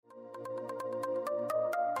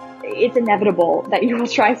it's inevitable that you will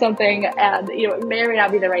try something and, it may or may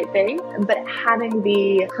not be the right thing, but having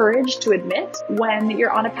the courage to admit when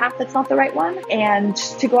you're on a path that's not the right one and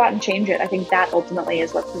to go out and change it, I think that ultimately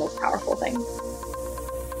is what's the most powerful thing.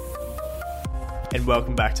 And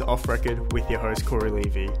welcome back to Off Record with your host, Corey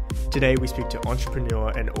Levy. Today we speak to entrepreneur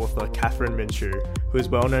and author Kathryn Minshew, who is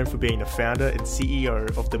well known for being the founder and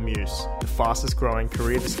CEO of The Muse, the fastest growing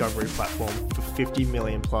career discovery platform for 50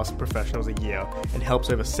 million plus professionals a year, and helps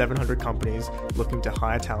over 700 companies looking to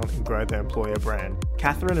hire talent and grow their employer brand.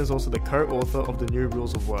 Kathryn is also the co-author of The New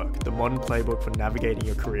Rules of Work, the modern playbook for navigating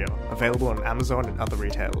your career, available on Amazon and other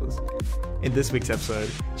retailers. In this week's episode,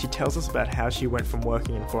 she tells us about how she went from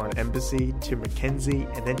working in foreign embassy to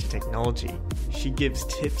McKinsey and then to technology. She gives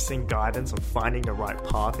tips and guidance on finding the right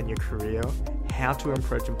path in your career, how to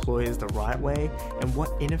approach employers the right way, and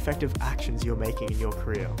what ineffective actions you're making in your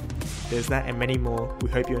career. There's that and many more. We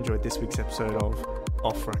hope you enjoyed this week's episode of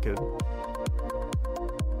Off Record.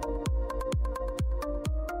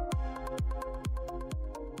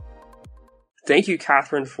 Thank you,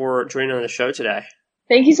 Kathryn, for joining on the show today.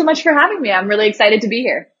 Thank you so much for having me. I'm really excited to be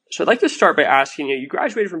here. So I'd like to start by asking you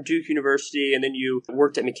graduated from Duke University and then you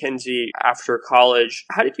worked at McKinsey after college.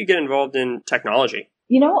 How did you get involved in technology?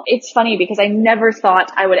 It's funny because I never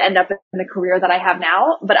thought I would end up in the career that I have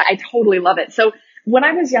now, but I totally love it. So when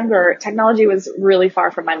I was younger, technology was really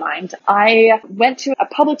far from my mind. I went to a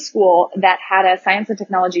public school that had a science and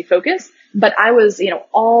technology focus, but I was,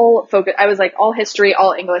 all focus. I was like all history,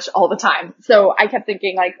 all English, all the time. So I kept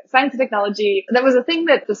thinking like science and technology, that was a thing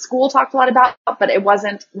that the school talked a lot about, but it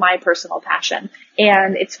wasn't my personal passion.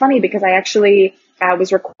 And it's funny because I actually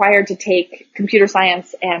was required to take computer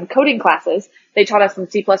science and coding classes. They taught us in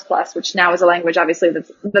C++, which now is a language, obviously,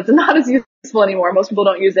 that's not as useful anymore. Most people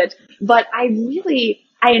don't use it. But I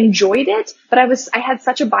enjoyed it, but I had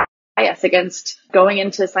such a bias against going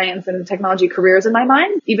into science and technology careers in my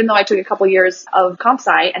mind. Even though I took a couple years of comp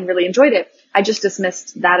sci and really enjoyed it, I just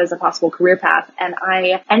dismissed that as a possible career path. And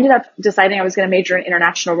I ended up deciding I was going to major in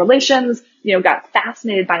international relations, got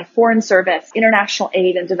fascinated by foreign service, international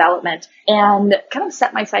aid and development, and kind of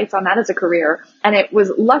set my sights on that as a career. And it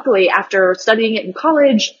was luckily after studying it in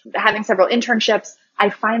college, having several internships, I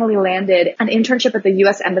finally landed an internship at the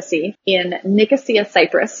U.S. Embassy in Nicosia,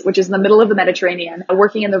 Cyprus, which is in the middle of the Mediterranean,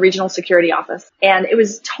 working in the regional security office. And it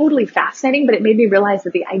was totally fascinating, but it made me realize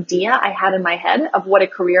that the idea I had in my head of what a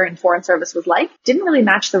career in foreign service was like didn't really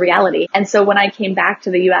match the reality. And so when I came back to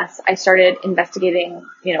the U.S., I started investigating,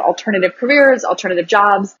 alternative careers, alternative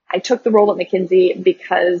jobs. I took the role at McKinsey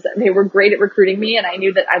because they were great at recruiting me and I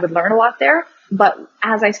knew that I would learn a lot there. But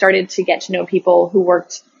as I started to get to know people who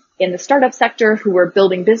worked in the startup sector, who were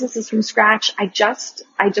building businesses from scratch, I just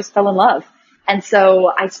fell in love. And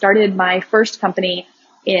so I started my first company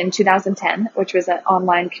in 2010, which was an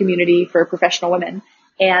online community for professional women.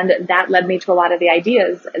 And that led me to a lot of the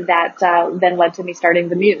ideas that then led to me starting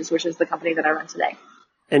The Muse, which is the company that I run today.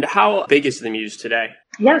 And how big is The Muse today?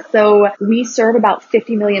 Yeah, so we serve about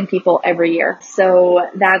 50 million people every year. So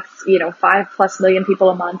that's, 5+ million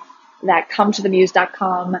people a month that come to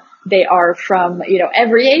themuse.com. They are from,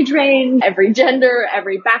 every age range, every gender,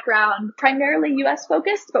 every background, primarily US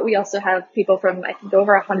focused, but we also have people from, I think,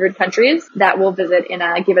 over 100 countries that will visit in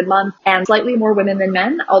a given month, and slightly more women than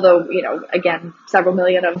men, although, again, several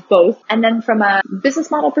million of both. And then from a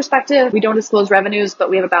business model perspective, we don't disclose revenues,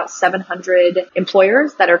 but we have about 700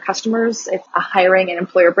 employers that are customers. It's a hiring and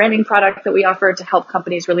employer branding product that we offer to help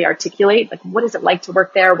companies really articulate, like, what is it like to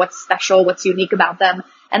work there? What's special? What's unique about them?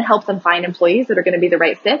 And help them find employees that are going to be the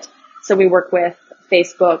right fit. So we work with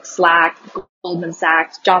Facebook, Slack, Goldman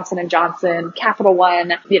Sachs, Johnson & Johnson, Capital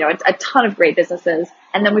One, a ton of great businesses.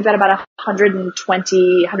 And then we've got about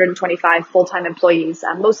 125 full-time employees,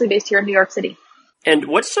 mostly based here in New York City. And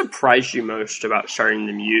what surprised you most about starting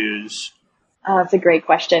The Muse? That's a great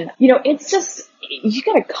question. It's just, you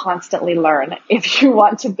got to constantly learn if you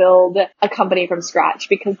want to build a company from scratch,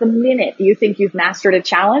 because the minute you think you've mastered a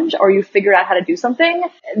challenge or you've figured out how to do something,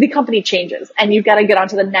 the company changes and you've got to get on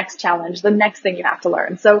to the next challenge, the next thing you have to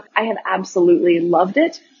learn. So I have absolutely loved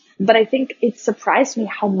it. But I think it surprised me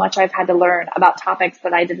how much I've had to learn about topics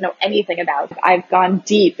that I didn't know anything about. I've gone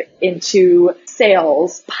deep into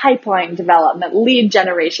sales, pipeline development, lead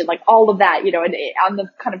generation, like all of that, and on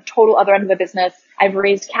the kind of total other end of the business, I've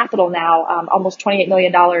raised capital now, almost $28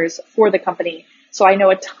 million for the company. So I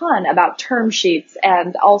know a ton about term sheets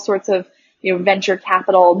and all sorts of, venture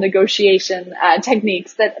capital negotiation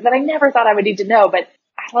techniques that I never thought I would need to know. But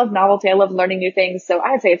I love novelty. I love learning new things. So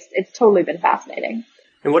I'd say it's totally been fascinating.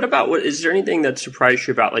 And is there anything that surprised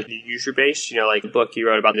you about like the user base? Like the book you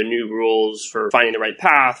wrote about the new rules for finding the right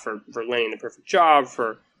path, for landing the perfect job,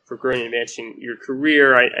 for for growing and advancing your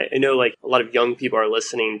career. I know like a lot of young people are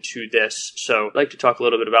listening to this. So I'd like to talk a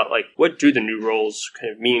little bit about like, what do the new roles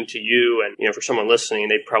kind of mean to you? And, for someone listening,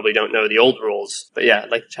 they probably don't know the old roles. But yeah,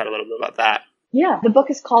 I'd like to chat a little bit about that. Yeah, the book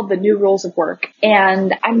is called The New Rules of Work.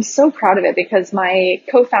 And I'm so proud of it because my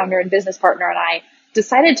co-founder and business partner and I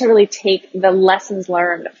decided to really take the lessons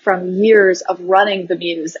learned from years of running the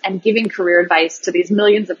Muse and giving career advice to these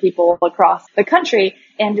millions of people across the country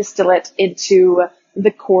and distill it into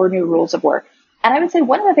the core new rules of work. And I would say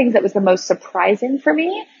one of the things that was the most surprising for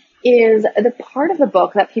me is the part of the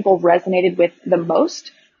book that people resonated with the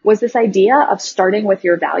most was this idea of starting with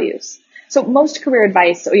your values. So most career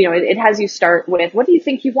advice, it has you start with, what do you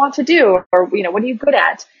think you want to do? Or, what are you good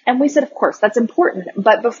at? And we said, of course, that's important.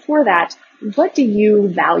 But before that, what do you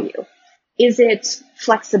value? Is it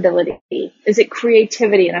flexibility? Is it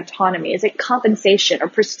creativity and autonomy? Is it compensation or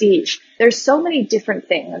prestige? There's so many different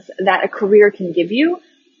things that a career can give you.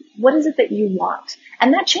 What is it that you want?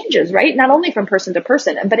 And that changes, right? Not only from person to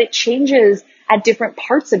person, but it changes at different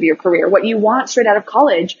parts of your career. What you want straight out of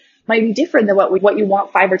college might be different than what you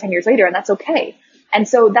want 5 or 10 years later, and that's okay. And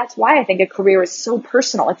so that's why I think a career is so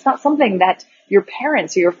personal. It's not something that your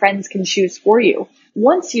parents or your friends can choose for you.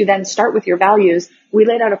 Once you then start with your values, we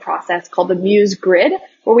laid out a process called the Muse Grid,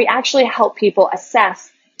 where we actually help people assess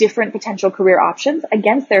different potential career options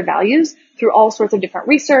against their values through all sorts of different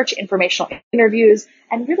research, informational interviews,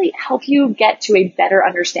 and really help you get to a better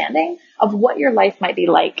understanding of what your life might be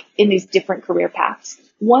like in these different career paths.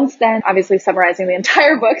 Once then, obviously summarizing the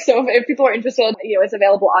entire book. So if people are interested, it's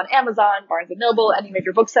available on Amazon, Barnes & Noble, any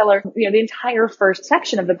major bookseller. The entire first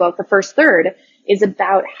section of the book, the first third, is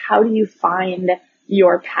about how do you find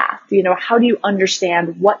your path? How do you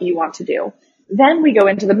understand what you want to do? Then we go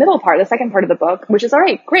into the middle part, the second part of the book, which is, all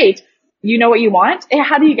right, great. You know what you want.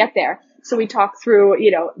 How do you get there? So we talk through,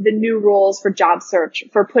 the new rules for job search,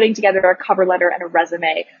 for putting together a cover letter and a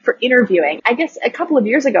resume, for interviewing. I guess a couple of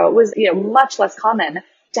years ago, it was, much less common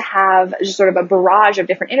to have just sort of a barrage of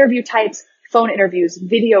different interview types, phone interviews,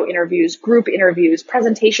 video interviews, group interviews,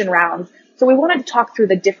 presentation rounds. So we wanted to talk through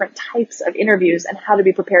the different types of interviews and how to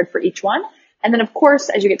be prepared for each one. And then, of course,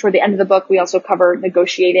 as you get toward the end of the book, we also cover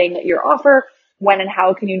negotiating your offer. When and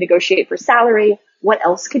how can you negotiate for salary? What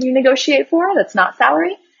else can you negotiate for that's not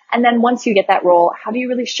salary? And then once you get that role, how do you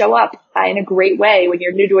really show up in a great way when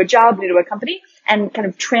you're new to a job, new to a company, and kind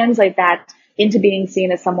of translate that into being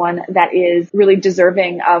seen as someone that is really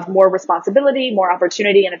deserving of more responsibility, more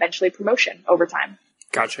opportunity, and eventually promotion over time.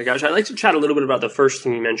 Gotcha. I'd like to chat a little bit about the first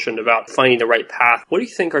thing you mentioned about finding the right path. What do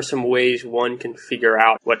you think are some ways one can figure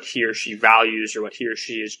out what he or she values or what he or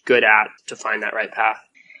she is good at to find that right path?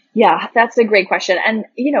 Yeah, that's a great question. And,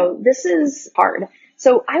 this is hard.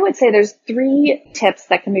 So I would say there's 3 tips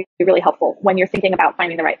that can be really helpful when you're thinking about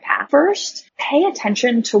finding the right path. First, pay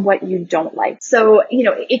attention to what you don't like. So,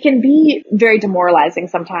 it can be very demoralizing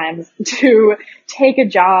sometimes to take a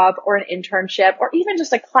job or an internship or even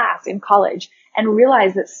just a class in college and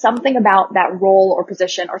realize that something about that role or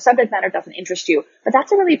position or subject matter doesn't interest you. But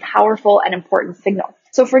that's a really powerful and important signal.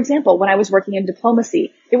 So for example, when I was working in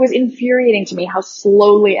diplomacy, it was infuriating to me how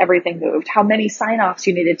slowly everything moved, how many sign-offs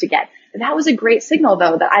you needed to get. That was a great signal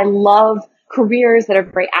though, that I love careers that are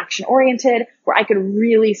very action oriented, where I could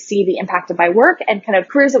really see the impact of my work and kind of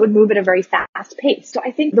careers that would move at a very fast pace. So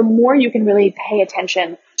I think the more you can really pay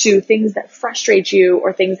attention to things that frustrate you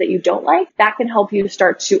or things that you don't like, that can help you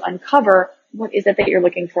start to uncover what is it that you're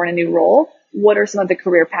looking for in a new role? What are some of the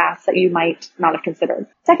career paths that you might not have considered?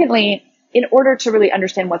 Secondly, in order to really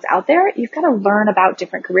understand what's out there, you've got to learn about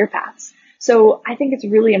different career paths. So I think it's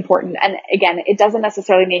really important. And again, it doesn't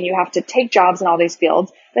necessarily mean you have to take jobs in all these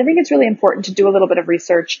fields, but I think it's really important to do a little bit of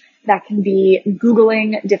research. That can be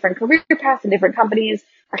Googling different career paths in different companies.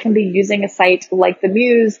 Or can be using a site like the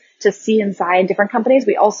Muse to see inside different companies.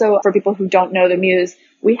 We also, for people who don't know the Muse,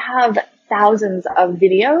 we have thousands of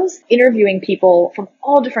videos interviewing people from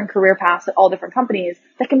all different career paths at all different companies.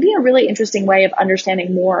 That can be a really interesting way of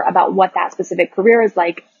understanding more about what that specific career is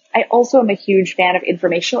like. I also am a huge fan of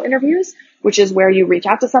informational interviews, which is where you reach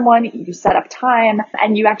out to someone, you set up time,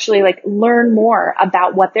 and you actually learn more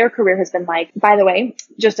about what their career has been like. By the way,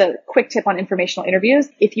 just a quick tip on informational interviews.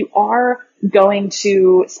 If you are going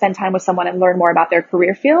to spend time with someone and learn more about their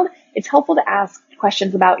career field, it's helpful to ask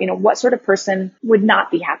questions about, what sort of person would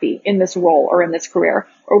not be happy in this role or in this career,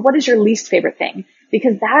 or what is your least favorite thing?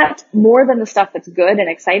 Because that, more than the stuff that's good and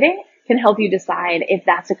exciting, can help you decide if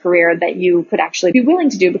that's a career that you could actually be willing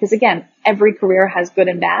to do. Because again, every career has good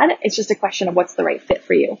and bad. It's just a question of what's the right fit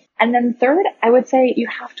for you. And then third, I would say you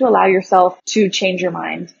have to allow yourself to change your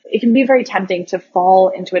mind. It can be very tempting to fall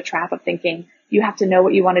into a trap of thinking, You have to know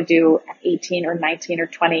what you want to do at 18 or 19 or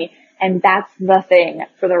 20. And that's the thing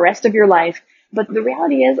for the rest of your life. But the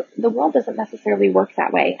reality is the world doesn't necessarily work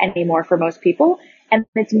that way anymore for most people. And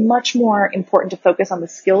it's much more important to focus on the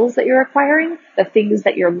skills that you're acquiring, the things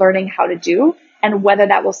that you're learning how to do, and whether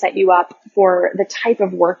that will set you up for the type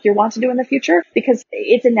of work you want to do in the future, because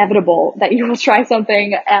it's inevitable that you will try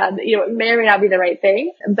something and, it may or may not be the right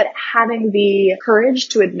thing, but having the courage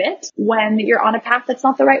to admit when you're on a path that's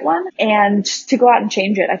not the right one and to go out and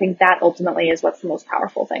change it. I think that ultimately is what's the most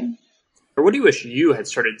powerful thing. Or what do you wish you had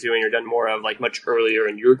started doing or done more of like much earlier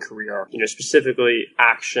in your career, specifically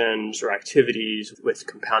actions or activities with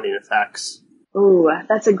compounding effects? Ooh,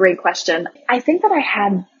 that's a great question. I think that I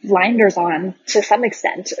had blinders on to some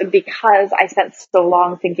extent because I spent so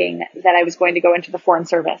long thinking that I was going to go into the foreign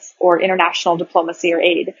service or international diplomacy or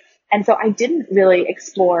aid. And so I didn't really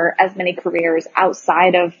explore as many careers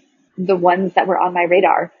outside of the ones that were on my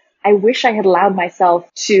radar. I wish I had allowed myself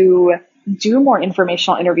to do more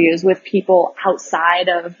informational interviews with people outside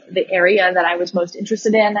of the area that I was most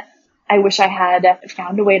interested in. I wish I had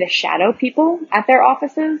found a way to shadow people at their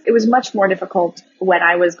offices. It was much more difficult when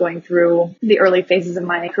I was going through the early phases of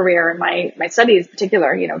my career and my studies in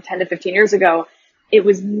particular, 10 to 15 years ago. It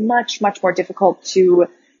was much, much more difficult to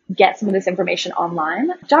get some of this information online.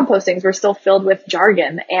 Job postings were still filled with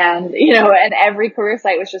jargon and every career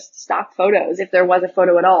site was just stock photos if there was a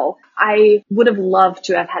photo at all. I would have loved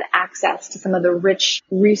to have had access to some of the rich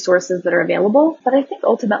resources that are available. But I think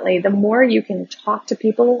ultimately the more you can talk to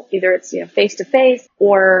people, either it's, face to face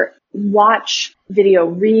or watch video,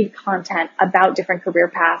 read content about different career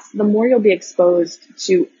paths, the more you'll be exposed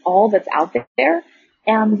to all that's out there.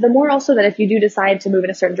 And the more also that if you do decide to move in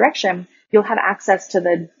a certain direction, you'll have access to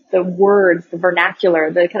the words, the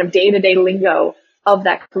vernacular, the kind of day-to-day lingo of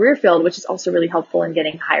that career field, which is also really helpful in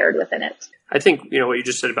getting hired within it. I think, what you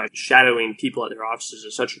just said about shadowing people at their offices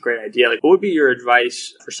is such a great idea. Like, what would be your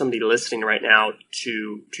advice for somebody listening right now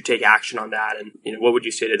to take action on that? And, what would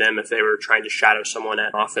you say to them if they were trying to shadow someone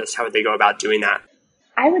at an office? How would they go about doing that?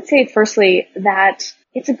 I would say firstly that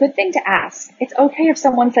it's a good thing to ask. It's okay if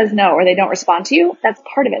someone says no or they don't respond to you. That's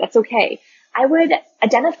part of it. That's okay. I would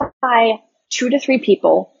identify 2 to 3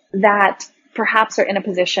 people that perhaps are in a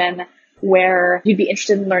position where you'd be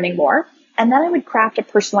interested in learning more. And then I would craft a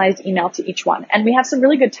personalized email to each one. And we have some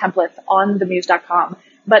really good templates on themuse.com.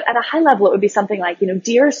 But at a high level, it would be something like,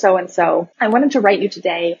 dear so-and-so, I wanted to write you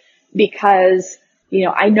today because,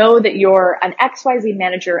 I know that you're an XYZ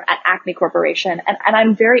manager at Acme Corporation, and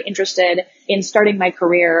I'm very interested in starting my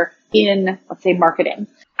career in, let's say, marketing.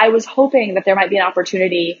 I was hoping that there might be an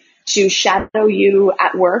opportunity to shadow you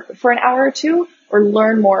at work for an hour or two or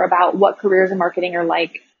learn more about what careers in marketing are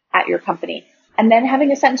like at your company. And then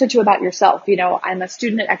having a sentence or two about yourself. I'm a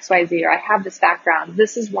student at XYZ, or I have this background.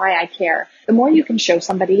 This is why I care. The more you can show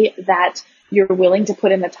somebody that you're willing to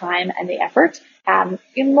put in the time and the effort,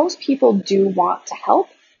 most people do want to help,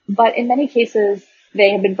 but in many cases,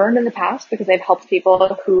 they have been burned in the past because they've helped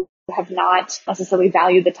people who have not necessarily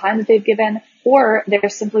valued the time that they've given, or they're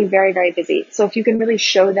simply very, very busy. So if you can really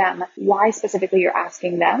show them why specifically you're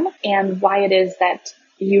asking them and why it is that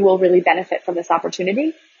you will really benefit from this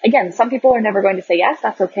opportunity. Again, some people are never going to say yes.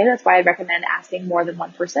 That's okay. That's why I recommend asking more than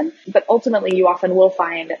one person. But ultimately, you often will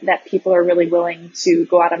find that people are really willing to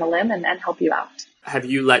go out on a limb and help you out. Have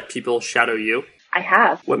you let people shadow you? I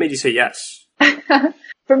have. What made you say yes?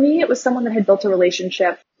 For me, it was someone that had built a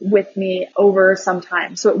relationship with me over some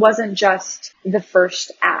time. So it wasn't just the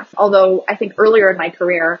first ask. Although I think earlier in my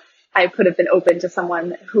career, I could have been open to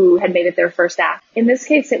someone who had made it their first ask. In this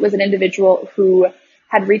case, it was an individual who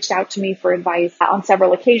had reached out to me for advice on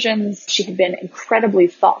several occasions. She had been incredibly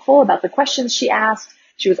thoughtful about the questions she asked.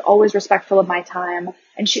 She was always respectful of my time.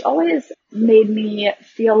 And she always made me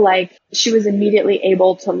feel like she was immediately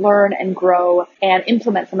able to learn and grow and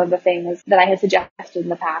implement some of the things that I had suggested in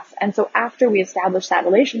the past. And so after we established that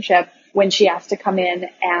relationship, when she asked to come in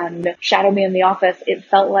and shadow me in the office, it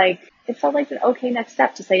felt like an okay next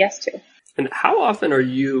step to say yes to. And how often are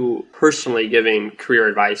you personally giving career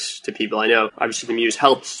advice to people? I know obviously the Muse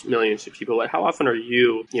helps millions of people, but how often are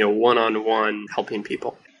you, one-on-one helping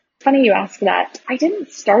people? Funny you ask that. I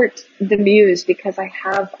didn't start the Muse because I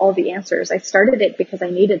have all the answers. I started it because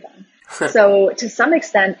I needed them. So to some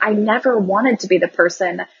extent, I never wanted to be the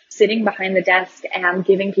person sitting behind the desk and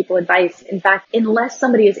giving people advice. In fact, unless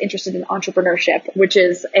somebody is interested in entrepreneurship, which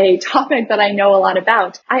is a topic that I know a lot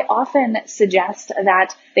about, I often suggest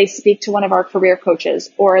that they speak to one of our career coaches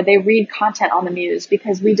or they read content on the Muse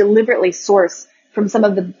because we deliberately source from some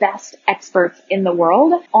of the best experts in the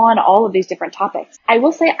world on all of these different topics. I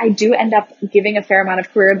will say I do end up giving a fair amount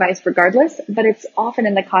of career advice regardless, but it's often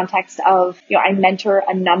in the context of, I mentor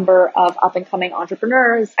a number of up and coming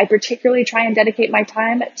entrepreneurs. I particularly try and dedicate my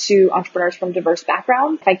time to entrepreneurs from diverse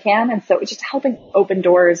backgrounds if I can. And so it's just helping open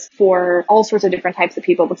doors for all sorts of different types of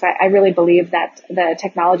people, because I really believe that the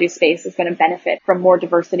technology space is going to benefit from more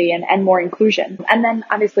diversity and more inclusion. And then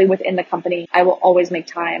obviously within the company, I will always make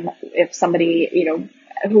time if somebody,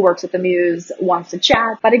 who works at the Muse wants to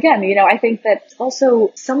chat. But again, I think that's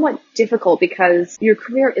also somewhat difficult because your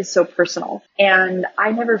career is so personal. And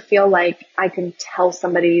I never feel like I can tell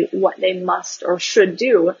somebody what they must or should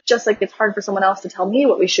do, just like it's hard for someone else to tell me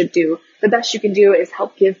what we should do. The best you can do is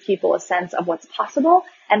help give people a sense of what's possible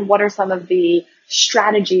and what are some of the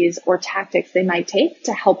strategies or tactics they might take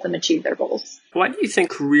to help them achieve their goals. Why do you think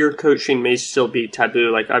career coaching may still be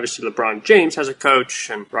taboo? Like, obviously LeBron James has a coach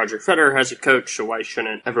and Roger Federer has a coach, so why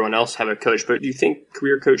shouldn't everyone else have a coach? But do you think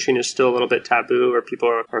career coaching is still a little bit taboo, or people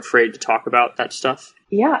are afraid to talk about that stuff?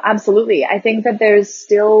 Yeah, absolutely. I think that there's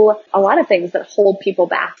still a lot of things that hold people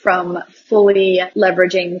back from fully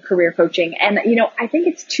leveraging career coaching. And, I think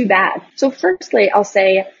it's too bad. So firstly, I'll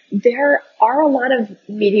say there are a lot of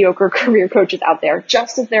mediocre career coaches out there,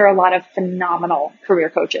 just as there are a lot of phenomenal career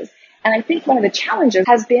coaches. And I think one of the challenges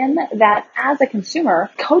has been that as a consumer,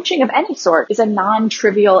 coaching of any sort is a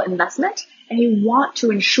non-trivial investment, and you want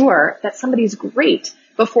to ensure that somebody's great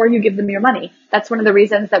before you give them your money. That's one of the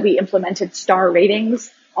reasons that we implemented star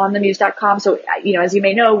ratings on themuse.com. So, as you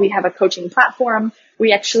may know, we have a coaching platform.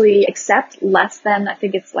 We actually accept less than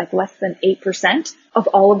 8% of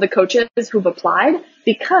all of the coaches who've applied,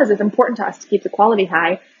 because it's important to us to keep the quality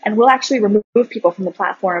high. And we'll actually remove people from the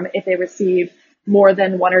platform if they receive more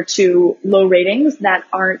than one or two low ratings that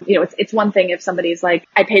aren't, it's one thing if somebody's like,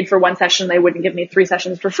 I paid for one session, they wouldn't give me 3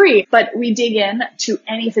 sessions for free, but we dig in to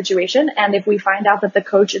any situation. And if we find out that the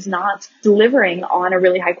coach is not delivering on a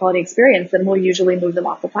really high quality experience, then we'll usually move them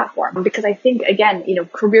off the platform. Because I think, again,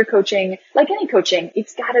 career coaching, like any coaching,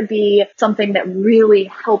 it's got to be something that really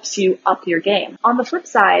helps you up your game. On the flip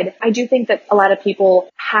side, I do think that a lot of people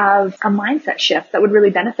have a mindset shift that would really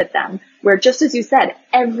benefit them, where, just as you said,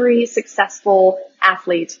 every successful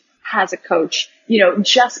athlete has a coach.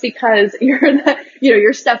 Just because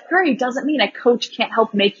you're Steph Curry doesn't mean a coach can't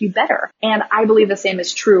help make you better. And I believe the same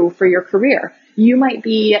is true for your career. You might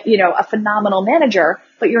be, a phenomenal manager,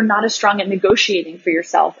 but you're not as strong at negotiating for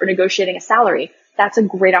yourself or negotiating a salary. That's a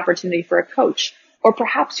great opportunity for a coach. Or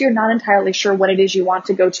perhaps you're not entirely sure what it is you want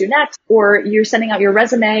to go to next, or you're sending out your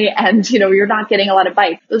resume and, you're not getting a lot of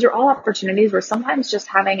bites. Those are all opportunities where sometimes just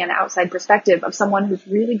having an outside perspective of someone who's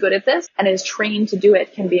really good at this and is trained to do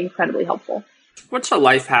it can be incredibly helpful. What's a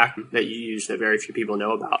life hack that you use that very few people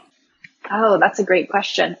know about? Oh, that's a great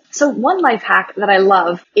question. So one life hack that I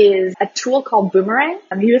love is a tool called Boomerang.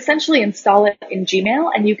 You essentially install it in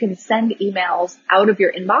Gmail and you can send emails out of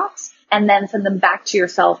your inbox and then send them back to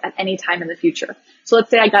yourself at any time in the future. So let's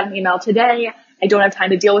say I got an email today. I don't have time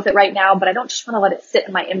to deal with it right now, but I don't just want to let it sit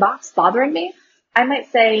in my inbox bothering me. I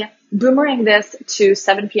might say, boomerang this to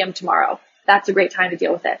 7 p.m. tomorrow. That's a great time to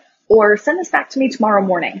deal with it. Or send this back to me tomorrow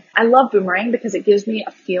morning. I love Boomerang because it gives me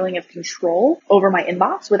a feeling of control over my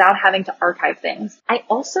inbox without having to archive things. I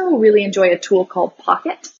also really enjoy a tool called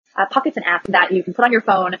Pocket. Pocket's an app that you can put on your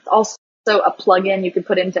phone. It's also a plugin you can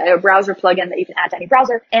put into a browser plugin that you can add to any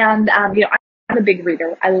browser. And, I'm a big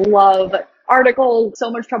reader. I love articles, so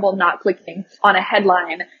much trouble not clicking on a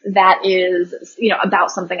headline that is, about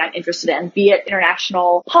something I'm interested in, be it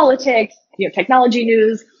international politics, technology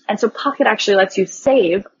news. And so Pocket actually lets you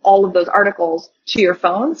save all of those articles to your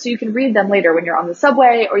phone so you can read them later when you're on the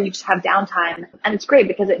subway or you just have downtime. And it's great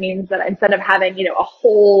because it means that instead of having, a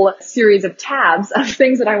whole series of tabs of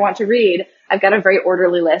things that I want to read, I've got a very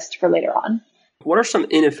orderly list for later on. What are some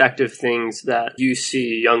ineffective things that you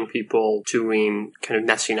see young people doing, kind of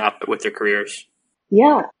messing up with their careers?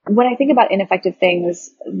 Yeah. When I think about ineffective things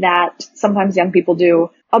that sometimes young people do,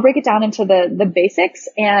 I'll break it down into the basics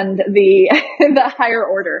and the higher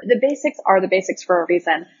order. The basics are the basics for a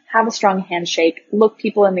reason. Have a strong handshake, look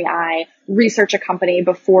people in the eye, research a company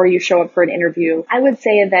before you show up for an interview. I would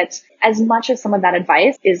say that as much as some of that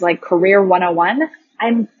advice is like career 101,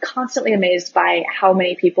 I'm constantly amazed by how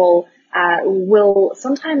many people will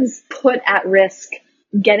sometimes put at risk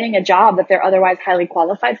getting a job that they're otherwise highly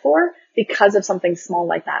qualified for because of something small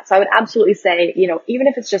like that. So I would absolutely say, even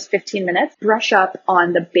if it's just 15 minutes, brush up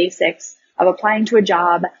on the basics of applying to a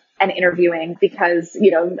job and interviewing because, I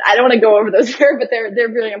don't want to go over those here, but they're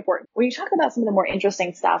really important. When you talk about some of the more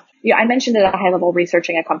interesting stuff, I mentioned at a high level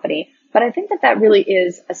researching a company, but I think that really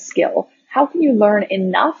is a skill. How can you learn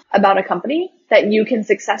enough about a company that you can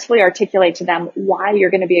successfully articulate to them why you're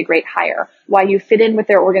going to be a great hire, why you fit in with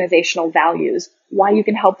their organizational values, why you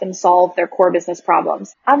can help them solve their core business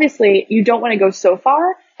problems. Obviously, you don't want to go so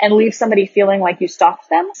far and leave somebody feeling like you stalked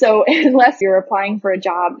them. So unless you're applying for a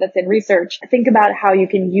job that's in research, think about how you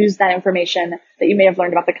can use that information that you may have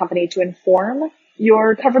learned about the company to inform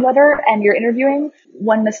your cover letter and your interviewing.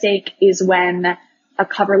 One mistake is when a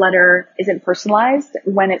cover letter isn't personalized,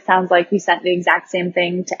 when it sounds like you sent the exact same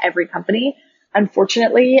thing to every company.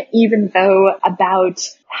 Unfortunately, even though about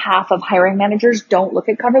half of hiring managers don't look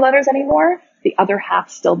at cover letters anymore, the other half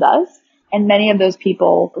still does. And many of those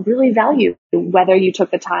people really value whether you took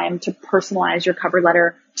the time to personalize your cover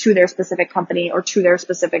letter to their specific company or to their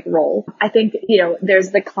specific role. I think,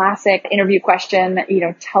 there's the classic interview question,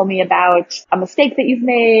 tell me about a mistake that you've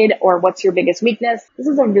made or what's your biggest weakness. This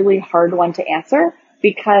is a really hard one to answer,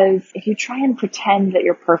 because if you try and pretend that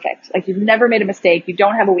you're perfect, like you've never made a mistake, you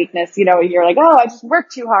don't have a weakness, you're like, oh, I just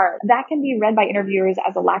worked too hard. That can be read by interviewers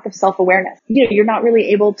as a lack of self-awareness. You're not really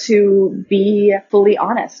able to be fully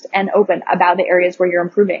honest and open about the areas where you're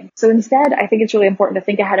improving. So instead, I think it's really important to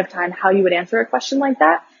think ahead of time how you would answer a question like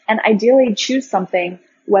that. And ideally choose something,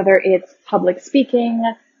 whether it's public speaking,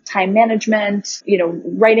 time management,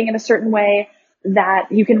 writing in a certain way, that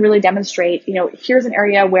you can really demonstrate, here's an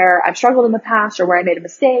area where I've struggled in the past or where I made a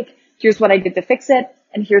mistake. Here's what I did to fix it.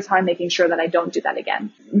 And here's how I'm making sure that I don't do that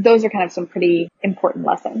again. Those are kind of some pretty important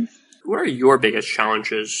lessons. What are your biggest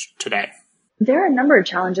challenges today? There are a number of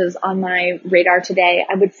challenges on my radar today.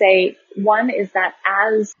 I would say one is that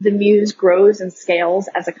as the Muse grows and scales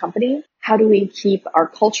as a company, how do we keep our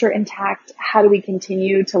culture intact? How do we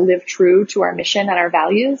continue to live true to our mission and our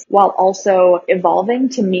values while also evolving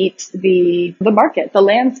to meet the market, the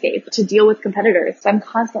landscape, to deal with competitors? So I'm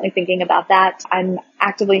constantly thinking about that. I'm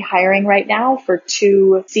actively hiring right now for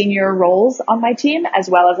 2 senior roles on my team, as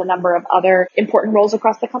well as a number of other important roles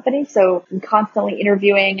across the company. So I'm constantly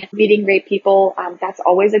interviewing, meeting great people. That's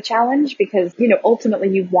always a challenge because, ultimately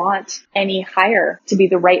you want any hire to be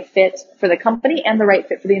the right fit for the company and the right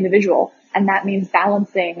fit for the individual. And that means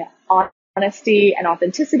balancing honesty and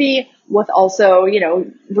authenticity with also,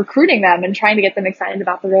 recruiting them and trying to get them excited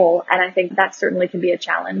about the role. And I think that certainly can be a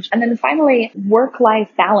challenge. And then finally, work-life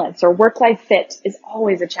balance or work-life fit is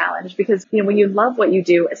always a challenge because, when you love what you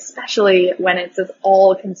do, especially when it's as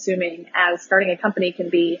all-consuming as starting a company can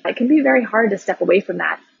be, it can be very hard to step away from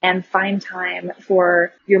that and find time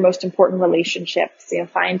for your most important relationships,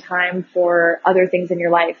 find time for other things in your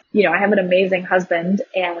life. I have an amazing husband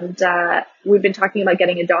and, we've been talking about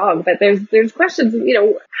getting a dog, but there's questions,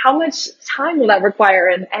 how much time will that require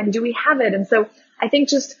and do we have it? And so I think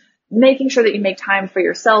just making sure that you make time for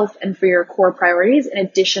yourself and for your core priorities in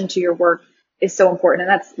addition to your work is so important.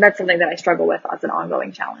 And that's something that I struggle with as an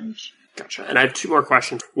ongoing challenge. Gotcha. And I have 2 more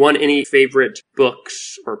questions. One, any favorite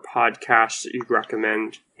books or podcasts that you'd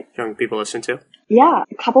recommend young people listen to? Yeah,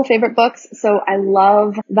 a couple favorite books. So I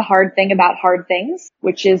love The Hard Thing About Hard Things,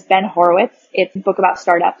 which is Ben Horowitz. It's a book about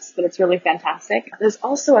startups, but it's really fantastic. There's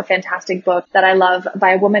also a fantastic book that I love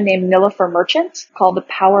by a woman named Nilofer Merchant called The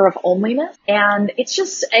Power of Onlyness. And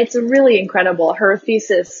it's really incredible. Her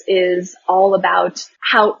thesis is all about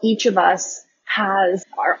how each of us has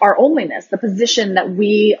our onlyness, the position that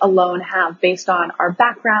we alone have based on our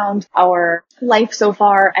background, our life so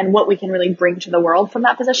far, and what we can really bring to the world from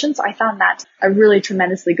that position. So I found that a really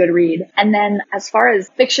tremendously good read. And then as far as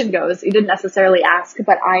fiction goes, you didn't necessarily ask,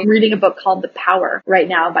 but I'm reading a book called The Power right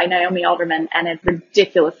now by Naomi Alderman, and it's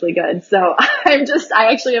ridiculously good. So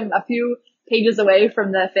I actually am a few pages away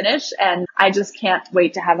from the finish, and I just can't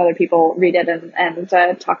wait to have other people read it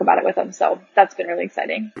and talk about it with them. So that's been really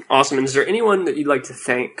exciting. Awesome. And is there anyone that you'd like to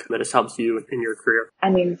thank that has helped you in your career? I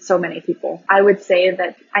mean, so many people. I would say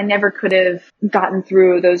that I never could have gotten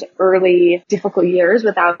through those early difficult years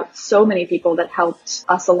without so many people that helped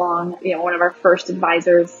us along. One of our first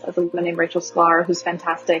advisors is a woman named Rachel Sklar, who's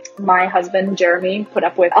fantastic. My husband, Jeremy, put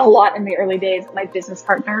up with a lot in the early days. My business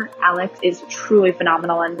partner, Alex, is truly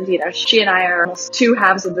phenomenal. And, she and I are almost 2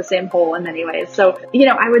 halves of the same whole in many ways. So,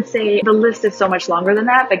 I would say the list is so much longer than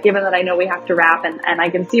that, but given that I know we have to wrap and I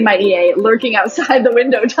can see my EA lurking outside the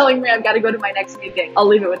window telling me I've got to go to my next meeting, I'll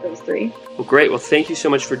leave it with those 3. Well, great. Well, thank you so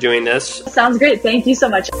much for doing this. Sounds great. Thank you so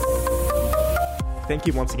much. Thank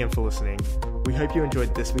you once again for listening. We hope you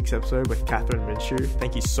enjoyed this week's episode with Catherine Minshew.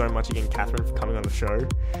 Thank you so much again, Catherine, for coming on the show.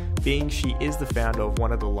 Being she is the founder of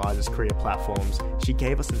one of the largest career platforms, she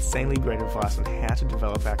gave us insanely great advice on how to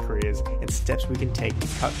develop our careers and steps we can take to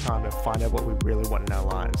cut time and find out what we really want in our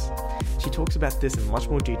lives. She talks about this in much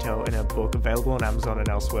more detail in her book available on Amazon and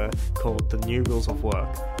elsewhere called The New Rules of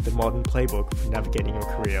Work, the modern playbook for navigating your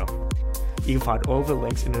career. You can find all of the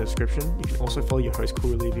links in the description. You can also follow your host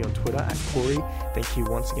Corey Levy on Twitter @Corey. Thank you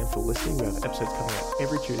once again for listening. We have episodes coming out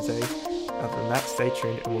every Tuesday. Other than that, stay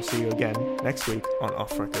tuned and we'll see you again next week on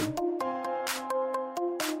Off Record.